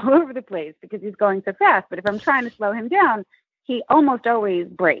bouncing all over the place because he's going so fast. But if I'm trying to slow him down, he almost always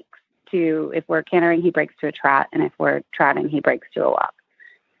breaks if we're cantering, he breaks to a trot. And if we're trotting, he breaks to a walk.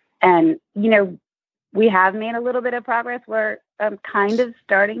 And, we have made a little bit of progress where I'm kind of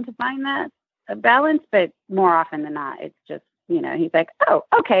starting to find that balance, but more often than not, it's just, he's like, oh,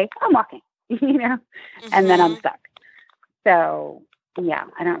 okay, I'm walking, and then I'm stuck. So yeah,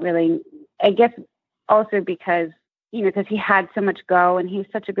 I guess also because he had so much go and he's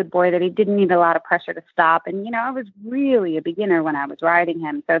such a good boy that he didn't need a lot of pressure to stop. And, I was really a beginner when I was riding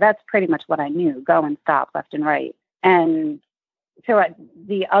him. So that's pretty much what I knew, go and stop left and right. And so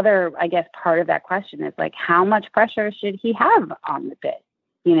the other, I guess, part of that question is how much pressure should he have on the bit,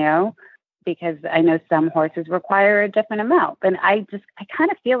 because I know some horses require a different amount. And I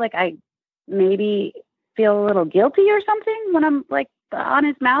kind of feel like I maybe feel a little guilty or something when I'm on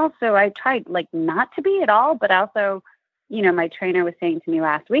his mouth. So I tried not to be at all, but also, my trainer was saying to me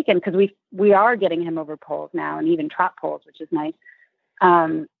last weekend, because we are getting him over poles now and even trot poles, which is nice.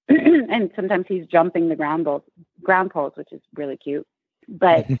 And sometimes he's jumping the ground poles, which is really cute.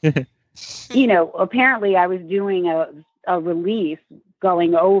 But, apparently I was doing a release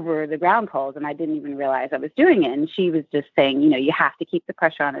going over the ground poles and I didn't even realize I was doing it. And she was just saying, you have to keep the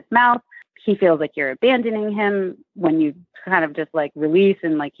pressure on his mouth. He feels like you're abandoning him when you kind of just release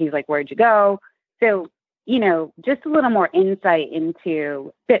and he's like, where'd you go? So, just a little more insight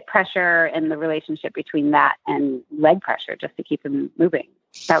into bit pressure and the relationship between that and leg pressure, just to keep him moving.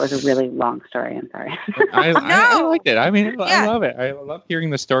 That was a really long story. I'm sorry. I liked it. I mean, I love it. I love hearing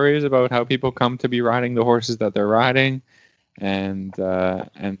the stories about how people come to be riding the horses that they're riding, and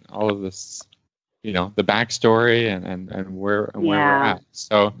all of this, the backstory and where we're at.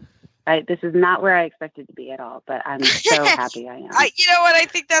 So. This is not where I expected to be at all, but I'm so happy I am. You know what? I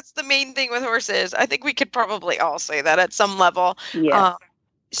think that's the main thing with horses. I think we could probably all say that at some level. Yeah.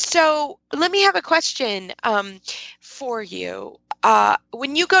 So let me have a question for you.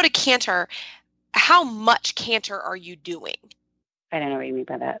 When you go to canter, how much canter are you doing? I don't know what you mean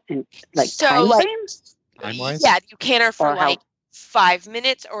by that. And so, time-wise? Time-wise? Yeah, you canter for 5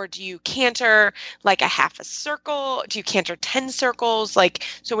 minutes, or do you canter like a half a circle? Do you canter 10 circles? Like,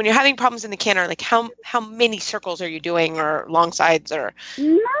 so when you're having problems in the canter, like how many circles are you doing, or long sides, or?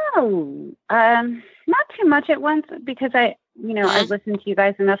 No, not too much at once, because I've listened to you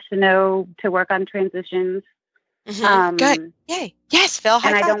guys enough to know to work on transitions. Good. Yay. Yes, Phil.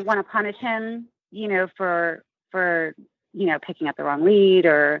 And I don't want to punish him, for picking up the wrong lead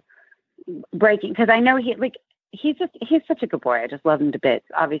or breaking, because I know he's such a good boy. I just love him to bits,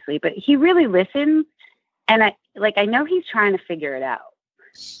 obviously, but he really listens, and I know he's trying to figure it out.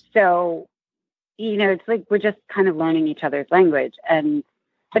 So, it's like we're just kind of learning each other's language,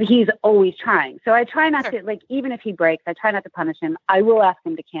 but he's always trying. So I try not to, even if he breaks, I try not to punish him. I will ask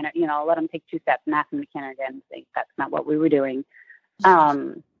him to canter, I'll let him take 2 steps and ask him to canter again and say, that's not what we were doing.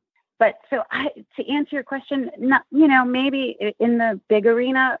 But so to answer your question, maybe in the big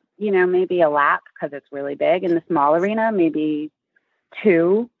arena, maybe a lap, because it's really big. In the small arena, maybe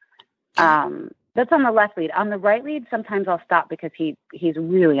 2. That's on the left lead. On the right lead, sometimes I'll stop because he's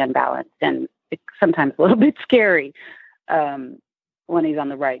really unbalanced, and it's sometimes a little bit scary when he's on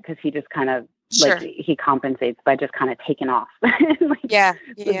the right, because he just kind of he compensates by just kind of taking off.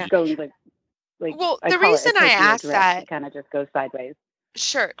 Going well, the reason I asked that, kind of just goes sideways.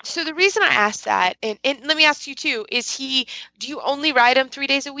 Sure. So the reason I asked that, and let me ask you too, do you only ride him 3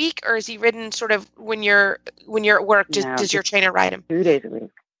 days a week, or is he ridden sort of when you're at work? Does your trainer ride him 2 days a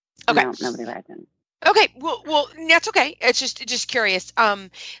week? Okay. No, nobody rides him. Okay. Well, that's okay. It's just curious.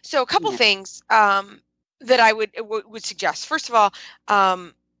 So a couple things that I would suggest. First of all,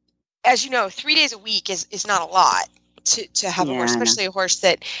 as you know, 3 days a week is not a lot to have a horse, especially a horse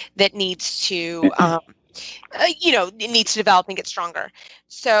that needs to it needs to develop and get stronger.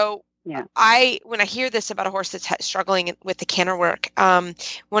 So when I hear this about a horse that's struggling with the canter work,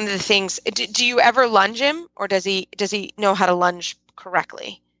 one of the things, do you ever lunge him, or does he know how to lunge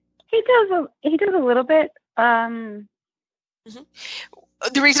correctly? He does a little bit. The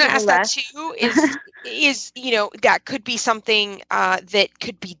reason I ask that too is that could be something that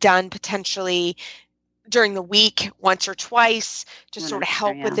could be done potentially during the week, once or twice, to sort of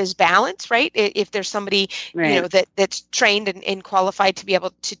help with his balance, right? If there's somebody, that's trained and qualified to be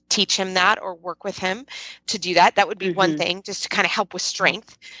able to teach him that or work with him to do that, that would be one thing, just to kind of help with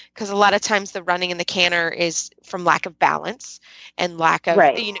strength. Because a lot of times the running in the canter is from lack of balance and lack of,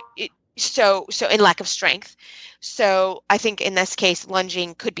 and lack of strength. So I think in this case,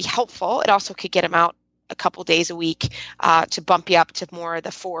 lunging could be helpful. It also could get him out a couple days a week to bump you up to more of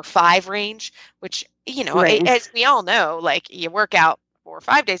the 4 or 5 range, which, as we all know, like, you work out 4 or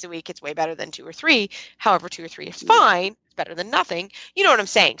 5 days a week, it's way better than 2 or 3. However, 2 or 3 is fine. It's better than nothing. You know what I'm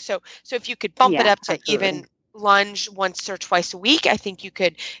saying? So if you could bump it up to even lunge once or twice a week, I think you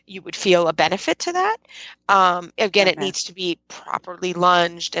would feel a benefit to that. Again, it needs to be properly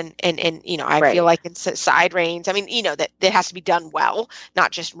lunged, and I feel like in side reins, I mean, that has to be done well,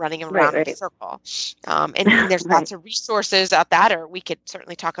 not just running around in a circle. And there's lots of resources out that, or we could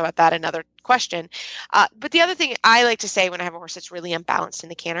certainly talk about that another question. But the other thing I like to say when I have a horse that's really unbalanced in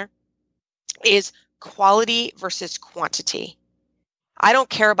the canter is quality versus quantity. I don't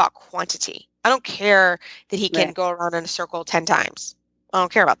care about quantity. I don't care that he can go around in a circle 10 times. I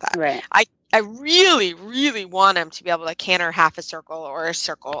don't care about that. Right. I really, really want him to be able to canter half a circle or a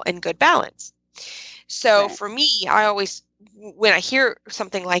circle in good balance. So for me, I always, when I hear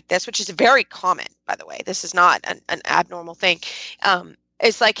something like this, which is very common, by the way, this is not an abnormal thing.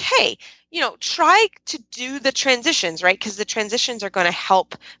 It's like, hey, try to do the transitions, right? Because the transitions are going to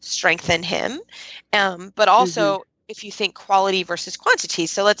help strengthen him. But also, if you think quality versus quantity.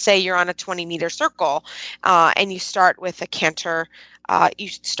 So let's say you're on a 20-meter circle and you start with a canter. You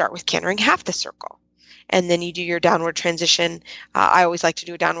start with cantering half the circle. And then you do your downward transition. I always like to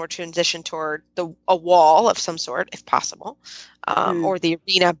do a downward transition toward a wall of some sort, if possible, or the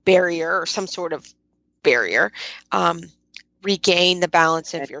arena barrier or some sort of barrier. Regain the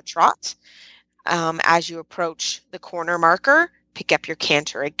balance of your trot. As you approach the corner marker, pick up your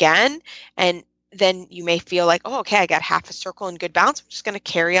canter again, and then you may feel like, oh, okay, I got half a circle in good balance. I'm just going to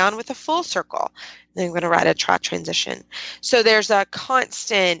carry on with a full circle. Then I'm going to ride a trot transition. So there's a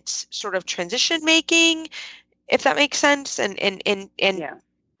constant sort of transition making, if that makes sense, and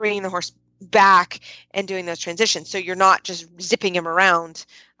bringing the horse back and doing those transitions. So you're not just zipping him around,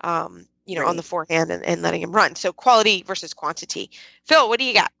 on the forehand and letting him run. So quality versus quantity. Phil, what do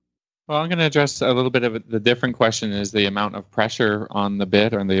you got? Well, I'm going to address a little bit of the different question is the amount of pressure on the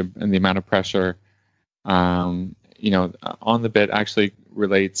bit, and the amount of pressure, on the bit actually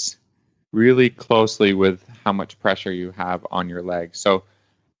relates really closely with how much pressure you have on your leg. So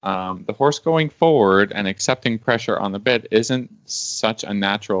the horse going forward and accepting pressure on the bit isn't such a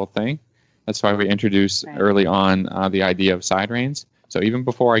natural thing. That's why we introduced early on the idea of side reins. So even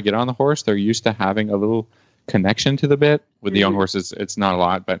before I get on the horse, they're used to having a little connection to the bit. With the young horses, it's not a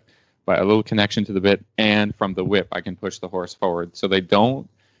lot, but a little connection to the bit, and from the whip, I can push the horse forward. So they don't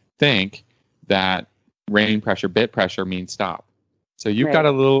think that rein pressure, bit pressure means stop. So you've got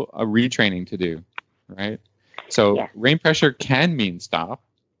a retraining to do, right? So rein pressure can mean stop,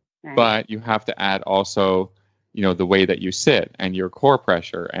 but you have to add also, the way that you sit and your core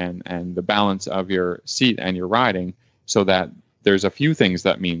pressure and the balance of your seat and your riding, so that there's a few things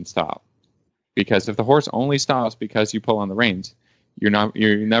that mean stop. Because if the horse only stops because you pull on the reins, you're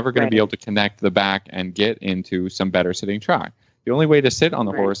never going to be able to connect the back and get into some better sitting track. The only way to sit on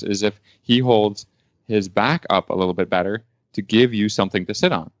the horse is if he holds his back up a little bit better to give you something to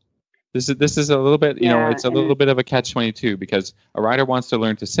sit on. This is a little bit, it's a little bit of a catch-22, because a rider wants to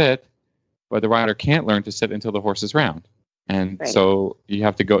learn to sit, but the rider can't learn to sit until the horse is round. And so you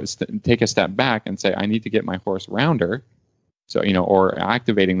have to take a step back and say, I need to get my horse rounder. So, or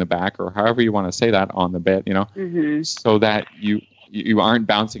activating the back, or however you want to say that on the bit, so that you aren't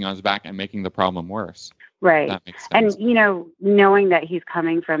bouncing on his back and making the problem worse. Right. That makes sense. And, knowing that he's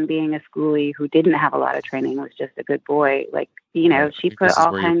coming from being a schoolie who didn't have a lot of training, was just a good boy. Like, she put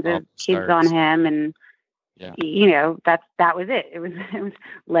all kinds of kids on him, and, that was it. It was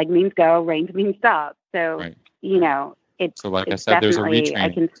leg means go, reins means stop. So, So like I said, there's a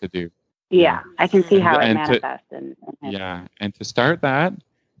retraining to do. Yeah, I can see how it manifests. And to start that,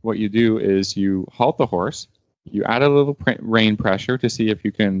 what you do is you halt the horse. You add a little rein pressure to see if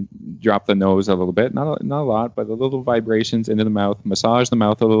you can drop the nose a little bit. Not a lot, but a little vibrations into the mouth. Massage the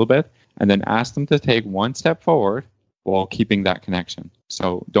mouth a little bit, and then ask them to take one step forward while keeping that connection.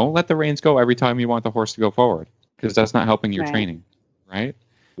 So don't let the reins go every time you want the horse to go forward, because that's not helping your training, right?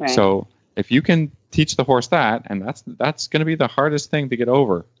 So if you can teach the horse that, and that's going to be the hardest thing to get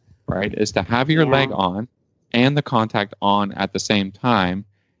over, right, is to have your leg on and the contact on at the same time,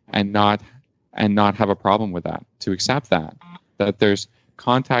 and not have a problem with that, to accept that there's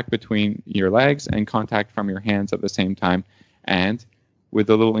contact between your legs and contact from your hands at the same time. And with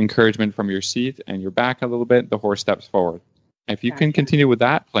a little encouragement from your seat and your back a little bit, the horse steps forward. If you can continue with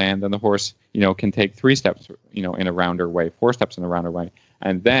that plan, then the horse, can take 3 steps, in a rounder way, 4 steps in a rounder way.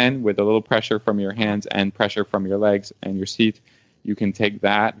 And then with a little pressure from your hands and pressure from your legs and your seat, you can take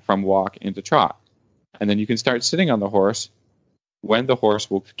that from walk into trot. And then you can start sitting on the horse when the horse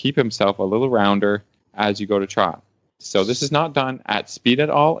will keep himself a little rounder as you go to trot. So this is not done at speed at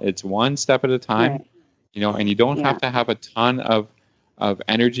all. It's one step at a time, and you don't have to have a ton of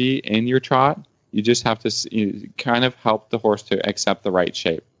energy in your trot. You just have to kind of help the horse to accept the right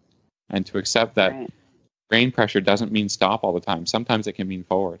shape, and to accept that rein pressure doesn't mean stop all the time. Sometimes it can mean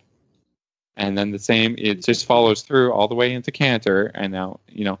forward. And then the same, it just follows through all the way into canter. And now,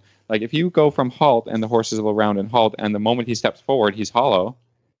 like if you go from halt and the horse is a little round and halt, and the moment he steps forward, he's hollow,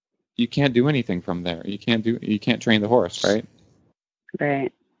 you can't do anything from there. You can't train the horse, right?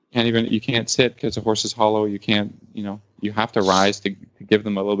 Right. You can't sit because the horse is hollow. You can't, you have to rise to give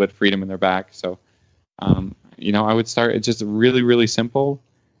them a little bit of freedom in their back. So, I would start, it's just really, really simple.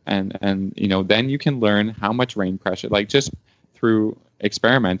 And then you can learn how much rein pressure, like just through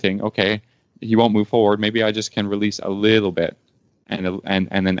experimenting. Okay, he won't move forward. Maybe I just can release a little bit and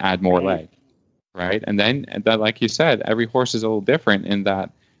then add more leg, right? And then, like you said, every horse is a little different in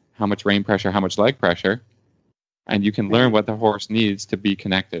that how much rein pressure, how much leg pressure, and you can learn what the horse needs to be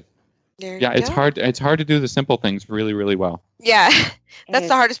connected. It's hard. It's hard to do the simple things really, really well. Yeah, that's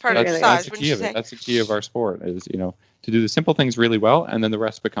the hardest part of dressage. That's the key of it. That's the key of our sport is to do the simple things really well, and then the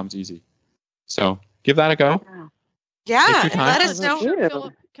rest becomes easy. So give that a go. Yeah, and let us know.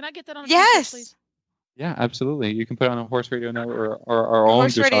 Philip, can I get that on a yes, t-shirt, please? Yeah, absolutely. You can put it on a Horse Radio Network or our own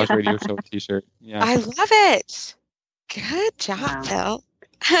Dressage Radio Show t-shirt. Yeah, I love it. Good job, Phil.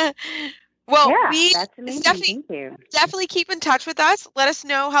 Well, that's amazing. Thank you. Definitely keep in touch with us. Let us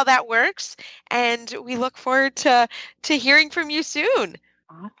know how that works, and we look forward to hearing from you soon.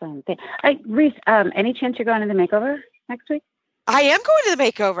 Awesome. Reese, any chance you're going to the makeover next week? I am going to the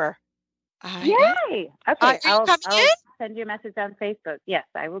makeover. Yay! Okay, I'll send you a message on Facebook. Yes,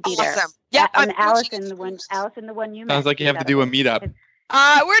 I will be there. Awesome. Yeah, and Allison, the one you met. Sounds like you have to do a meetup.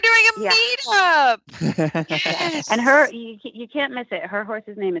 We're doing a meetup. Yes. And you can't miss it. Her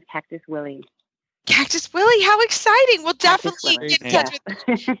horse's name is Cactus Willie. Cactus Willie, how exciting! Well, definitely get in touch with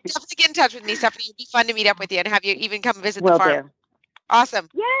me. Definitely get in touch with me, Stephanie. It'd be fun to meet up with you and have you even come visit the farm. Do. Awesome.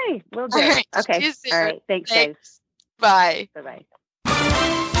 Yay! We'll do. Right. Okay. All right. Thanks, guys. Bye. Bye-bye.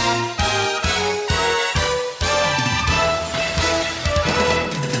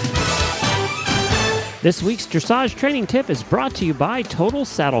 This week's dressage training tip is brought to you by Total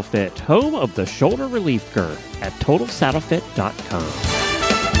Saddle Fit, home of the shoulder relief girth at TotalSaddleFit.com.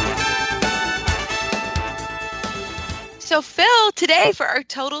 So Phil, today for our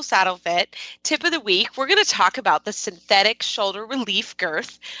Total Saddle Fit tip of the week, we're going to talk about the synthetic shoulder relief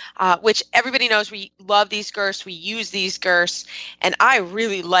girth, which everybody knows we love these girths. We use these girths, and I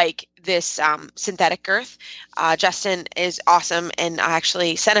really like this synthetic girth. Justin is awesome and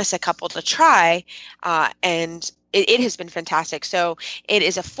actually sent us a couple to try, and it has been fantastic. So it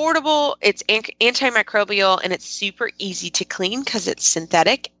is affordable, it's antimicrobial, and it's super easy to clean because it's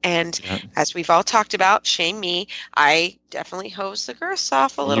synthetic. And as we've all talked about, shame me, I definitely hose the girths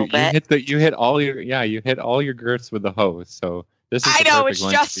off a little bit. You hit all your girths with the hose. So this is I the know, perfect it's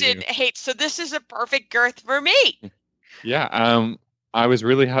one Justin hates. So this is a perfect girth for me. Yeah. I was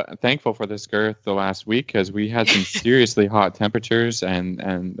really thankful for this girth the last week because we had some seriously hot temperatures, and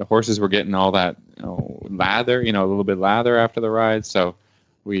the horses were getting all that lather, a little bit lather after the ride. So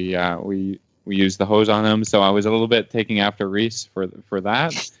we used the hose on them. So I was a little bit taking after Reese for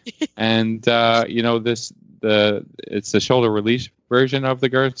that. And it's the shoulder release version of the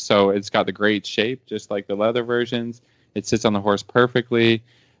girth, so it's got the great shape, just like the leather versions. It sits on the horse perfectly.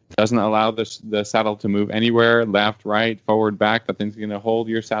 Doesn't allow the saddle to move anywhere, left, right, forward, back. That thing's going to hold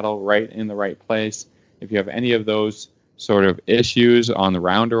your saddle right in the right place. If you have any of those sort of issues on the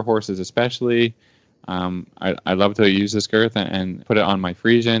rounder horses especially, I love to use this girth and put it on my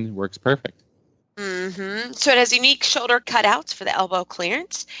Frisian. It works perfect. Mm-hmm. So it has unique shoulder cutouts for the elbow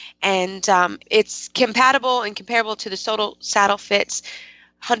clearance, and it's compatible and comparable to the Total Saddle Fit's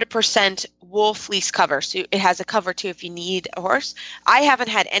 100% wool fleece cover. So it has a cover too if you need a horse. I haven't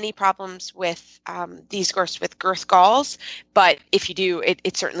had any problems with these girths with girth galls, but if you do,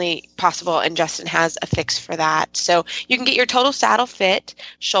 it's certainly possible, and Justin has a fix for that. So you can get your Total Saddle Fit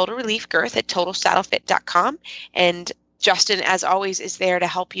shoulder relief girth at TotalSaddleFit.com, and Justin, as always, is there to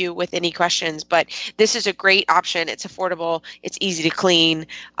help you with any questions. But this is a great option. It's affordable. It's easy to clean,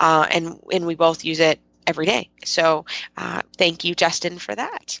 and we both use it every day. So thank you, Justin, for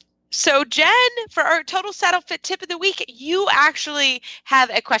that. So Jen, for our Total Saddle Fit tip of the week, you actually have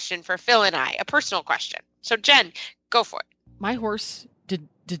a question for Phil and I, a personal question. So Jen, go for it. My horse did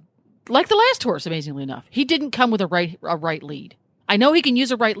like the last horse, amazingly enough. He didn't come with a right lead. I know he can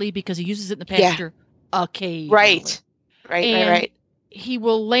use a right lead because he uses it in the pasture occasionally. Right. He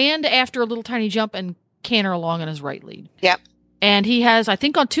will land after a little tiny jump and canter along on his right lead. Yep. And he has, I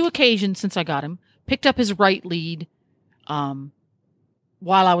think on 2 occasions since I got him, picked up his right lead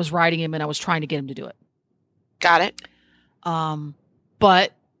while I was riding him and I was trying to get him to do it. Got it.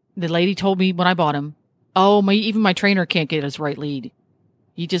 But the lady told me when I bought him, even my trainer can't get his right lead.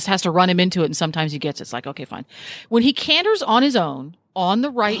 He just has to run him into it, and sometimes he gets it. It's like, okay, fine. When he canters on his own, on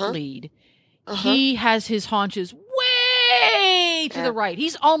the right lead, he has his haunches way to the right.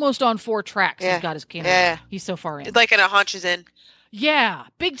 He's almost on 4 tracks. He's got his canter. Yeah. He's so far in. Like in a haunches in. Yeah,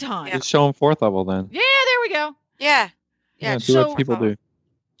 big time. Just show him 4th level then. Yeah, there we go. Yeah. Do what people do.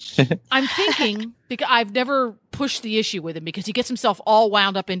 I'm thinking, because I've never pushed the issue with him because he gets himself all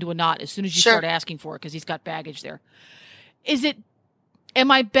wound up into a knot as soon as you start asking for it because he's got baggage there.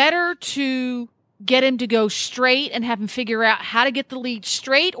 Am I better to get him to go straight and have him figure out how to get the lead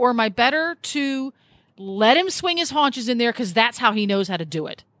straight, or am I better to let him swing his haunches in there because that's how he knows how to do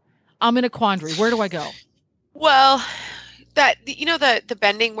it? I'm in a quandary. Where do I go? Well, the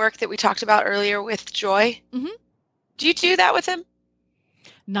bending work that we talked about earlier with Joy. Mm-hmm. Do you do that with him?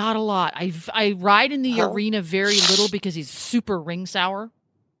 Not a lot. I ride in the arena very little because he's super ring sour.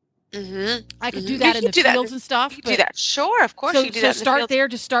 Mm-hmm. I could do that in the fields and stuff. You do that, sure, of course. So, you do that. Start there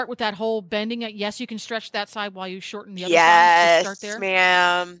to start with that whole bending. Yes, you can stretch that side while you shorten the other side. Yes, start there.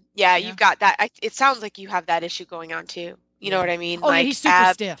 Ma'am. Yeah, you've got that. It sounds like you have that issue going on too. You know what I mean? Oh, like, he's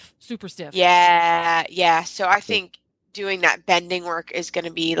super stiff. Yeah. So I think doing that bending work is going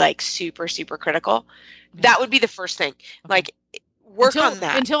to be like super, super critical. Yeah. That would be the first thing. Okay. Like work on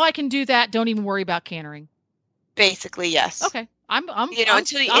that. Until I can do that, don't even worry about cantering. Basically, yes. Okay. I'm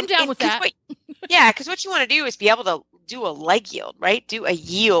down with that. Because what you want to do is be able to do a leg yield, right? Do a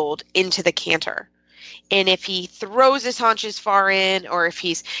yield into the canter. And if he throws his haunches far in, or if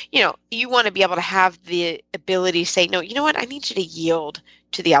he's, you want to be able to have the ability to say, no, you know what? I need you to yield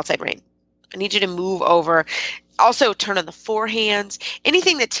to the outside rein. I need you to move over. Also turn on the forehands.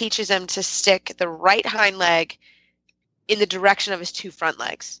 Anything that teaches him to stick the right hind leg in the direction of his 2 front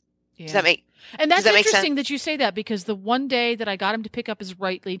legs. Yeah. Does that make And that's interesting that you say that, because the one day that I got him to pick up his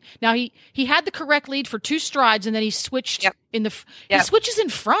right lead, now he had the correct lead for 2 strides, and then he switched he switches in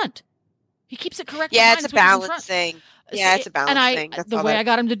front. He keeps it correct. Yeah, it's a balance thing. Yeah, it's a balance thing. That's the way I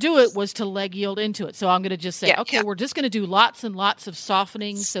got him to do it was to leg yield into it. So I'm going to just say, we're just going to do lots and lots of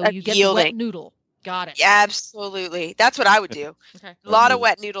softening so you get the wet noodle. Got it. Yeah, absolutely. That's what I would do. Okay. A lot of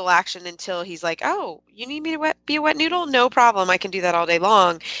wet noodle action until he's like, oh, you need me to be a wet noodle? No problem. I can do that all day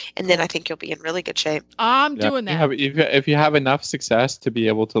long. And then I think you'll be in really good shape. I'm doing that. If you have enough success to be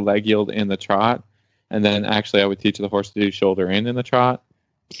able to leg yield in the trot, and then actually I would teach the horse to do shoulder in the trot,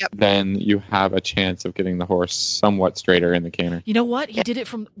 then you have a chance of getting the horse somewhat straighter in the canter. You know what? We did it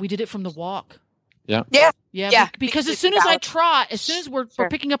from the walk. Yeah. Yeah. Because as soon as I trot, as soon as we're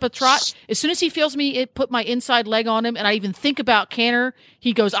picking up a trot, as soon as he feels me put my inside leg on him and I even think about canter,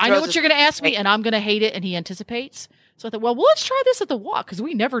 he goes, I know what you're going to ask me and I'm going to hate it, and he anticipates. So I thought, well, let's try this at the walk because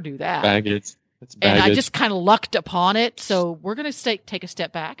we never do that. Baggage. And I just kind of lucked upon it. So we're going to take a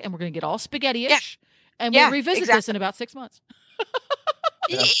step back and we're going to get all spaghetti-ish and we'll revisit this in about 6 months.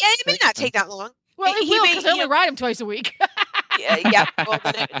 It may not take that long. Well, it will because I only ride him twice a week. Yeah. Well,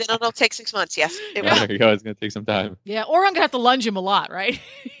 then it'll take 6 months. Yes, it will. There you go. It's going to take some time. Yeah, or I'm going to have to lunge him a lot, right?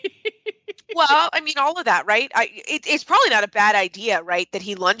 Well, I mean, all of that, right? It's probably not a bad idea, right? That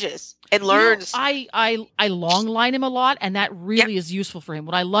he lunges and learns. I long line him a lot, and that really is useful for him.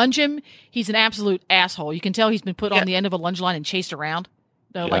 When I lunge him, he's an absolute asshole. You can tell he's been put on the end of a lunge line and chased around,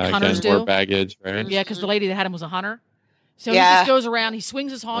 like hunters do. More baggage, right? Yeah, because the lady that had him was a hunter. So he just goes around, he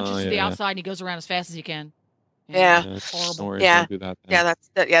swings his haunches to the outside, and he goes around as fast as he can. Yeah. It's horrible. Yeah. Do that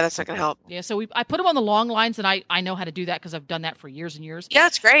that's not going to help. Yeah, so I put him on the long lines, and I know how to do that because I've done that for years and years. Yeah,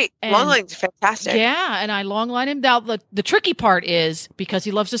 it's great. Long lines are fantastic. Yeah, and I long line him. Now, the tricky part is, because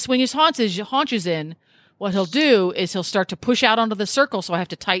he loves to swing his haunches in, what he'll do is he'll start to push out onto the circle, so I have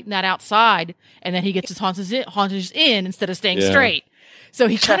to tighten that outside, and then he gets his haunches in instead of staying straight. So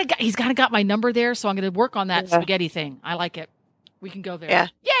he's kind of got my number there, so I'm going to work on that spaghetti thing. I like it. We can go there. Yeah.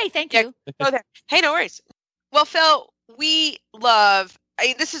 Yay, thank you. Go there. Hey, no worries. Well, Phil, we love.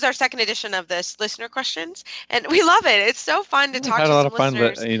 This is our second edition of this listener questions, and we love it. It's so fun to talk to some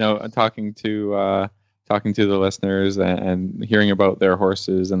listeners. Had a lot of fun, talking to the listeners and hearing about their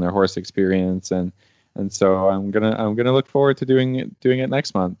horses and their horse experience, and so I'm gonna look forward to doing it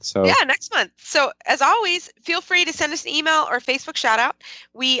next month. So next month. So as always, feel free to send us an email or Facebook shout out.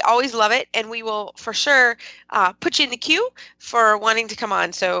 We always love it, and we will for sure put you in the queue for wanting to come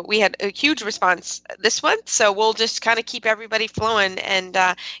on. So we had a huge response this month, so we'll just kind of keep everybody flowing and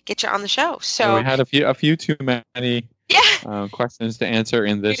get you on the show. So we had a few too many questions to answer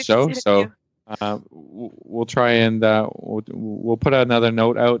in this show. So we'll try and we'll put another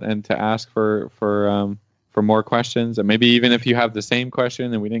note out and to ask for more questions, and maybe even if you have the same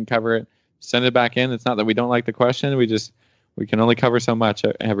question and we didn't cover it, send it back in. It's not that we don't like the question; we can only cover so much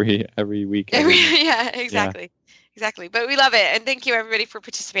every week. Exactly. But we love it, and thank you everybody for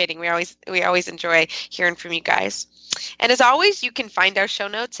participating. We always enjoy hearing from you guys. And as always, you can find our show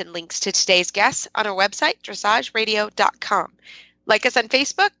notes and links to today's guests on our website, dressageradio.com. Like us on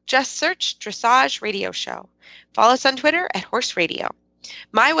Facebook, just search Dressage Radio Show. Follow us on Twitter at Horse Radio.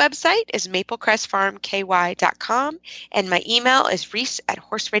 My website is maplecrestfarmky.com, and my email is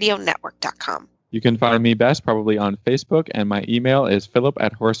reese@horseradionetwork.com. You can find me best probably on Facebook, and my email is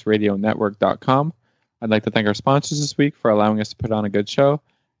philip@horseradionetwork.com. I'd like to thank our sponsors this week for allowing us to put on a good show,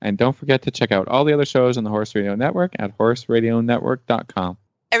 and don't forget to check out all the other shows on the Horse Radio Network at horseradionetwork.com.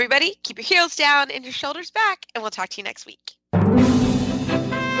 Everybody, keep your heels down and your shoulders back, and we'll talk to you next week.